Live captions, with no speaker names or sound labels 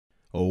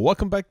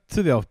Welcome back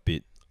to the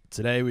OFFbit.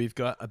 Today we've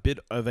got a bit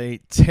of a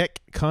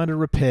tech kind of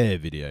repair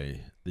video.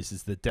 This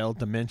is the Dell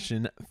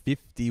Dimension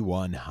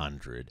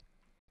 5100.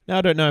 Now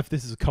I don't know if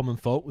this is a common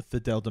fault with the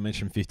Dell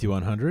Dimension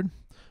 5100,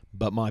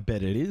 but my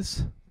bet it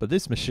is. But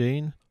this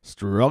machine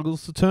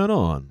struggles to turn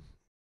on.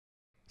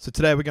 So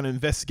today we're going to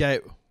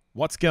investigate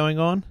what's going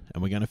on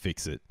and we're going to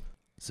fix it.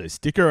 So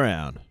stick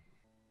around.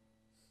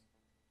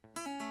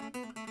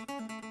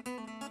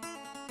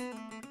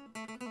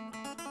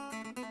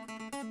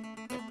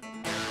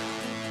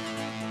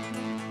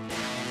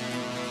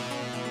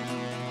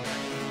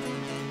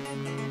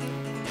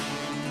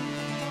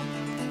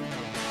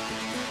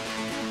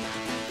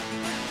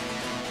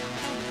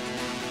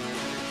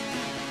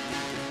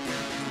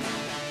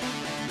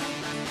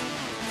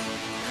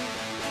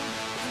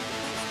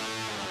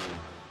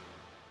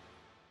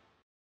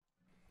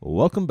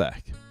 Welcome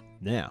back.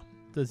 Now,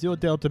 does your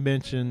Dell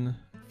Dimension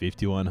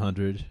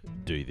 5100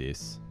 do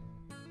this?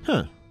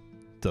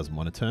 Doesn't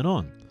want to turn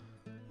on.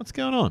 What's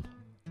going on?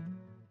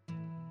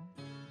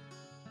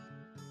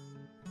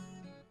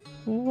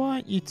 Why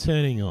aren't you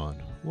turning on?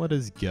 What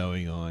is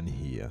going on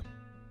here?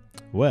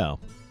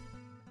 Well,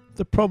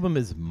 the problem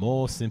is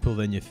more simple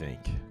than you think.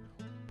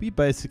 We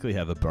basically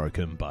have a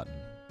broken button.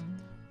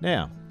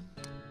 Now,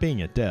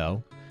 being a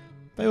Dell,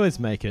 they always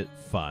make it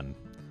fun.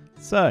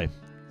 So,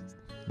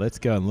 let's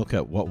go and look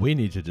at what we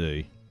need to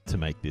do to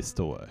make this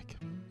to work.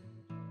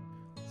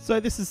 So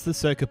this is the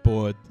circuit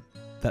board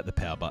that the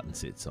power button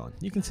sits on.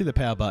 You can see the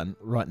power button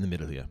right in the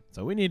middle here.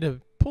 So we need to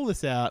pull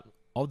this out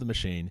of the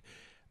machine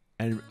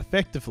and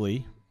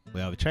effectively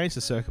we either change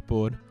the circuit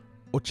board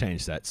or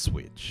change that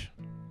switch.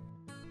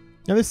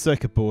 Now this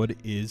circuit board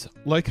is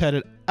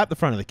located at the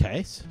front of the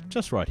case,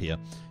 just right here,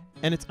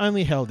 and it's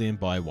only held in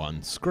by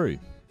one screw,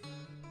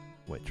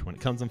 which when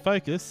it comes in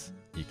focus,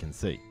 you can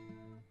see.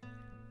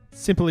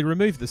 Simply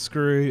remove the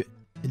screw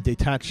and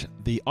detach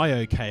the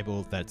I/O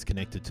cable that's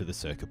connected to the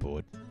circuit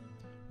board.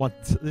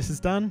 Once this is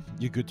done,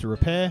 you're good to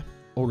repair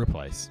or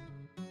replace.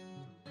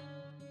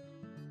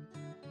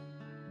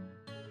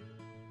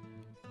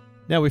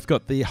 Now we've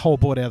got the whole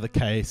board out of the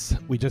case,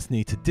 we just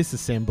need to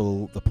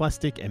disassemble the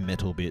plastic and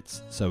metal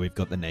bits so we've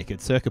got the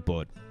naked circuit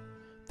board.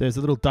 There's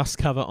a little dust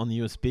cover on the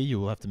USB you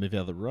will have to move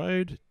out of the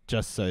road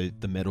just so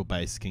the metal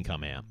base can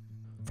come out.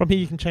 From here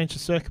you can change the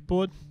circuit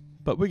board,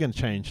 but we're going to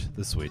change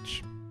the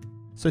switch.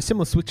 So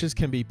similar switches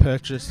can be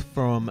purchased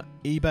from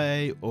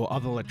eBay or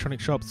other electronic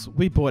shops.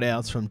 We bought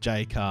ours from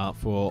Jaycar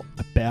for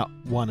about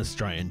 $1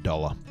 Australian.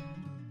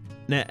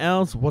 Now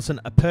ours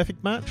wasn't a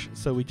perfect match,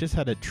 so we just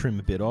had to trim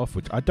a bit off,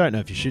 which I don't know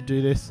if you should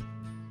do this.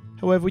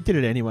 However, we did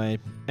it anyway,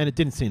 and it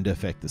didn't seem to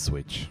affect the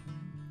switch.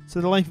 So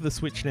the length of the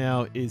switch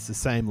now is the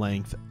same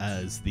length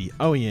as the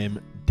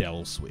OEM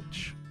Dell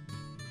switch.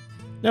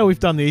 Now we've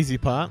done the easy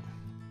part.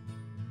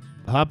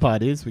 The hard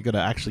part is we've got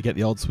to actually get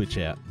the old switch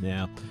out.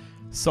 Now,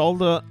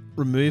 solder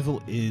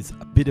removal is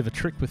a bit of a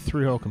trick with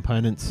through-hole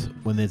components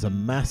when there's a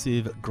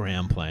massive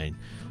ground plane.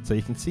 So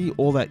you can see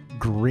all that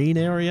green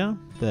area,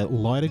 the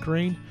lighter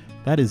green,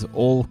 that is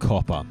all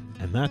copper,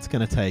 and that's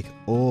going to take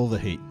all the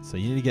heat. So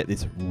you need to get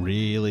this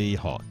really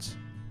hot,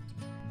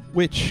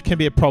 which can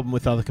be a problem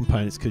with other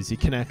components because you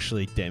can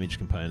actually damage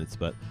components,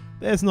 but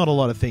there's not a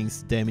lot of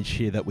things damaged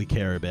here that we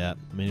care about.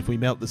 I mean, if we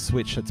melt the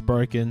switch that's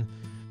broken,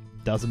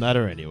 doesn't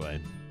matter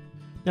anyway.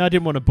 Now I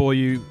didn't want to bore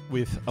you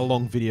with a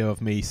long video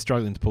of me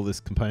struggling to pull this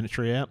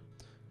componentry out,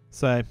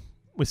 so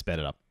we sped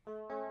it up.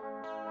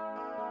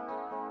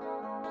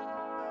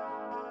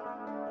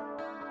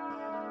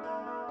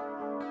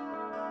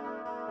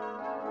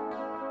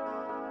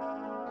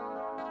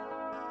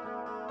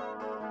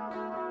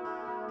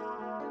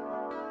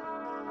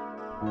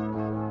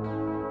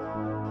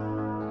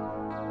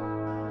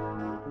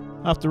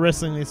 After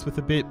wrestling this with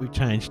a bit, we've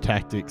changed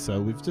tactics,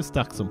 so we've just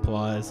stuck some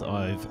pliers.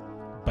 I've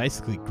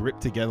basically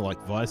gripped together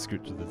like vice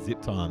grips with a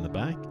zip tie on the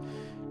back,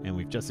 and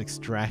we've just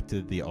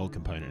extracted the old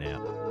component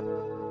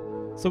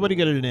out. So what you're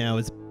going to do now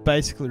is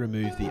basically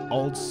remove the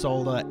old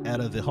solder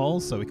out of the hole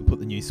so we can put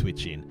the new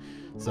switch in.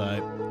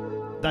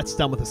 So that's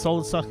done with a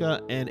solder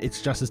sucker, and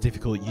it's just as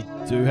difficult. You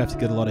do have to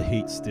get a lot of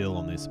heat still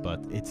on this,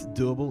 but it's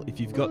doable. If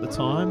you've got the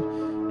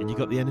time and you've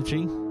got the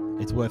energy,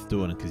 it's worth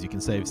doing it because you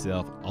can save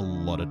yourself a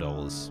lot of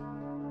dollars.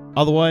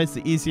 Otherwise,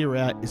 the easier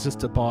route is just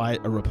to buy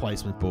a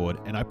replacement board,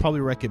 and I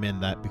probably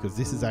recommend that because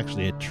this is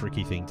actually a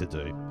tricky thing to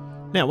do.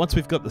 Now, once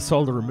we've got the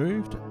solder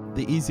removed,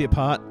 the easier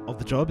part of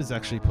the job is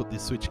actually put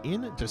this switch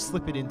in, just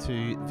slip it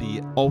into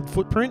the old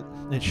footprint.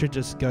 It should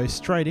just go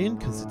straight in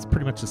because it's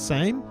pretty much the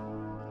same.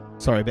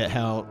 Sorry about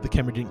how the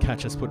camera didn't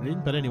catch us putting it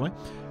in, but anyway,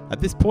 at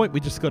this point, we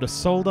just got to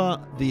solder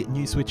the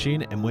new switch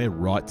in and we're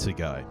right to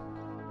go.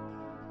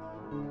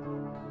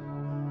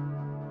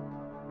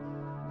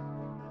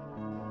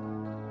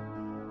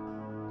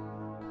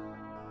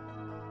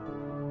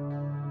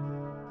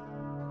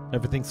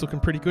 Everything's looking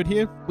pretty good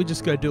here. We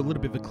just go do a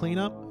little bit of a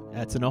cleanup.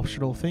 It's an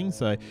optional thing,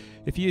 so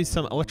if you use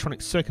some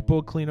electronic circuit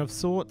board cleaner of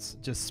sorts,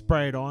 just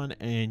spray it on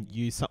and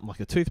use something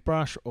like a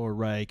toothbrush or a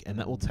rake, and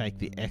that will take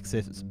the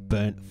excess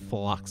burnt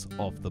flux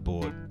off the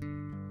board.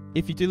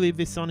 If you do leave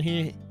this on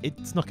here,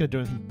 it's not going to do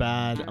anything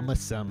bad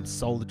unless some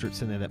solder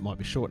drips in there that might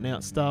be shorting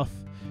out stuff.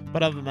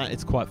 But other than that,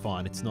 it's quite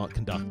fine. It's not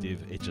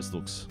conductive, it just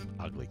looks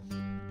ugly.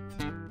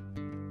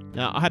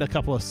 Now, I had a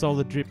couple of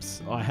solder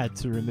drips I had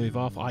to remove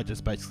off. I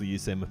just basically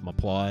used them with my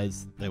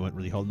pliers. They weren't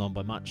really holding on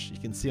by much, you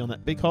can see on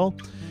that big hole.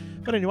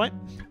 But anyway,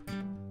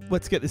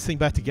 let's get this thing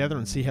back together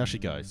and see how she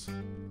goes.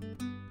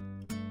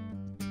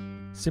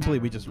 Simply,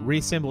 we just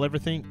reassemble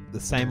everything the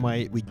same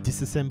way we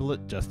disassemble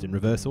it, just in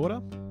reverse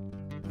order.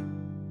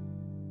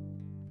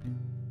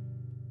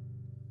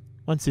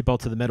 Once you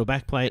bolt to the metal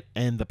backplate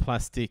and the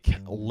plastic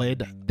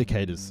LED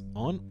indicators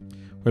on,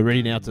 we're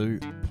ready now to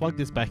plug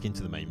this back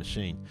into the main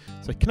machine.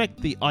 So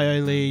connect the I/O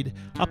lead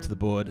up to the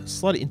board,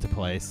 slide it into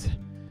place,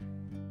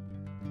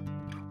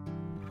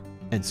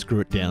 and screw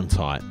it down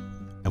tight.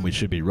 And we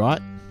should be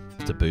right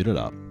to boot it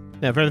up.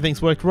 Now, if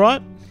everything's worked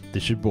right,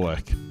 this should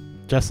work.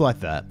 Just like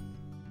that.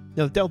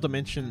 Now, the Dell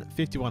Dimension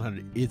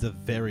 5100 is a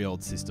very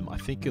old system. I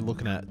think you're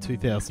looking at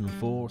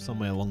 2004,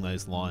 somewhere along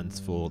those lines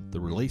for the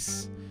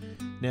release.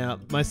 Now,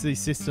 most of these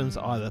systems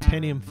are either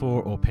Pentium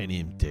 4 or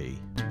Pentium D.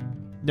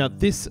 Now,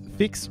 this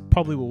fix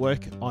probably will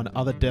work on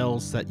other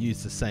Dells that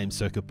use the same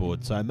circuit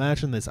board, so I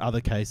imagine there's other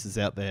cases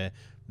out there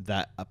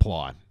that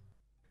apply.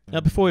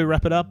 Now, before we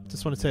wrap it up,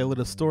 just want to tell you a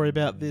little story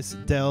about this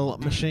Dell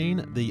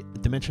machine, the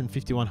Dimension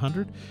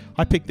 5100.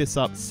 I picked this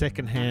up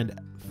secondhand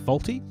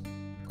faulty.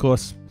 Of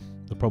course,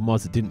 the problem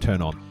was it didn't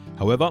turn on.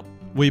 However,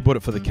 we bought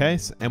it for the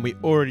case, and we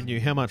already knew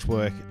how much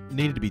work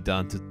needed to be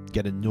done to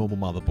get a normal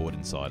motherboard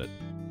inside it.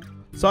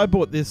 So I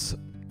bought this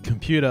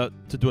computer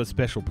to do a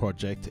special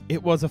project.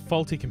 It was a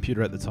faulty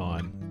computer at the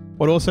time.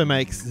 What also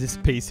makes this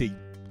PC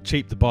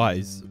cheap to buy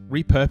is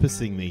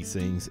repurposing these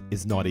things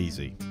is not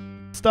easy.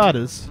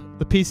 Starters,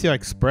 the PCI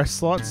Express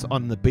slots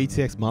on the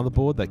BTX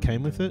motherboard that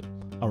came with it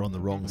are on the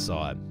wrong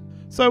side.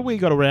 So we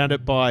got around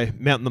it by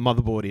mounting the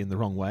motherboard in the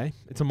wrong way.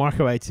 It's a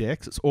micro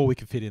ATX, it's all we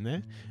could fit in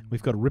there.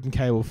 We've got a ribbon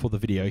cable for the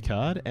video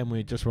card, and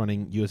we're just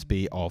running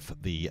USB off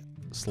the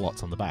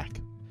slots on the back.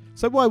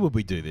 So why would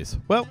we do this?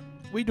 Well,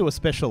 we do a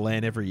special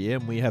LAN every year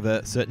and we have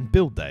a certain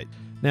build date.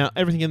 Now,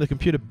 everything in the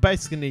computer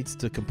basically needs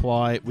to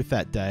comply with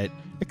that date,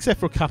 except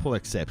for a couple of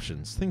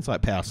exceptions, things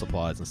like power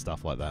supplies and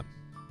stuff like that.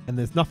 And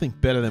there's nothing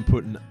better than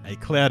putting a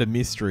cloud of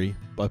mystery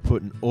by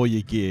putting all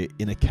your gear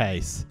in a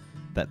case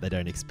that they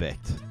don't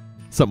expect.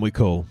 Something we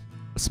call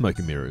smoke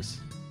and mirrors.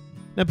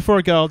 Now, before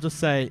I go, I'll just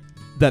say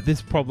that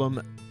this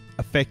problem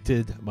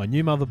affected my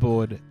new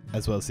motherboard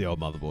as well as the old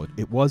motherboard.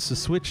 It was the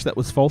switch that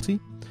was faulty,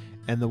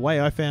 and the way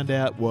I found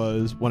out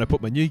was when I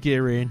put my new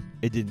gear in,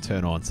 it didn't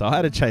turn on, so I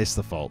had to chase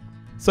the fault.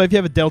 So if you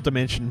have a Dell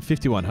Dimension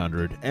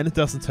 5100 and it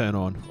doesn't turn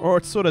on, or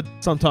it's sort of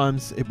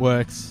sometimes it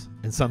works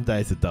and some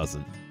days it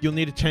doesn't, you'll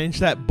need to change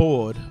that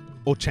board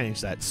or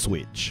change that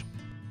switch.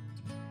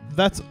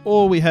 That's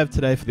all we have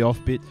today for the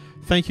OFFbit.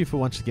 Thank you for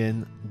once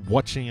again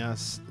watching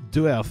us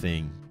do our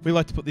thing. We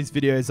like to put these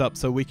videos up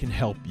so we can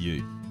help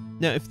you.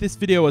 Now, if this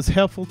video was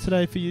helpful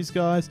today for you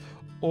guys,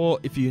 or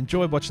if you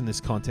enjoy watching this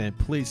content,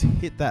 please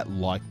hit that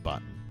like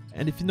button.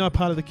 And if you're not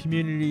part of the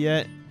community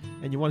yet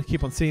and you want to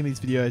keep on seeing these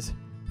videos,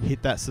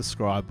 hit that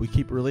subscribe. We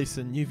keep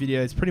releasing new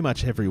videos pretty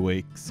much every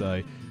week,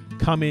 so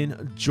come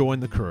in, join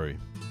the crew.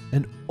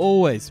 And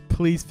always,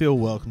 please feel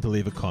welcome to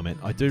leave a comment.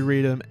 I do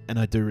read them and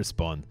I do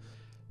respond.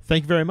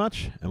 Thank you very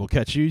much, and we'll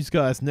catch you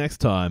guys next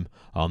time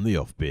on the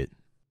OFFbit.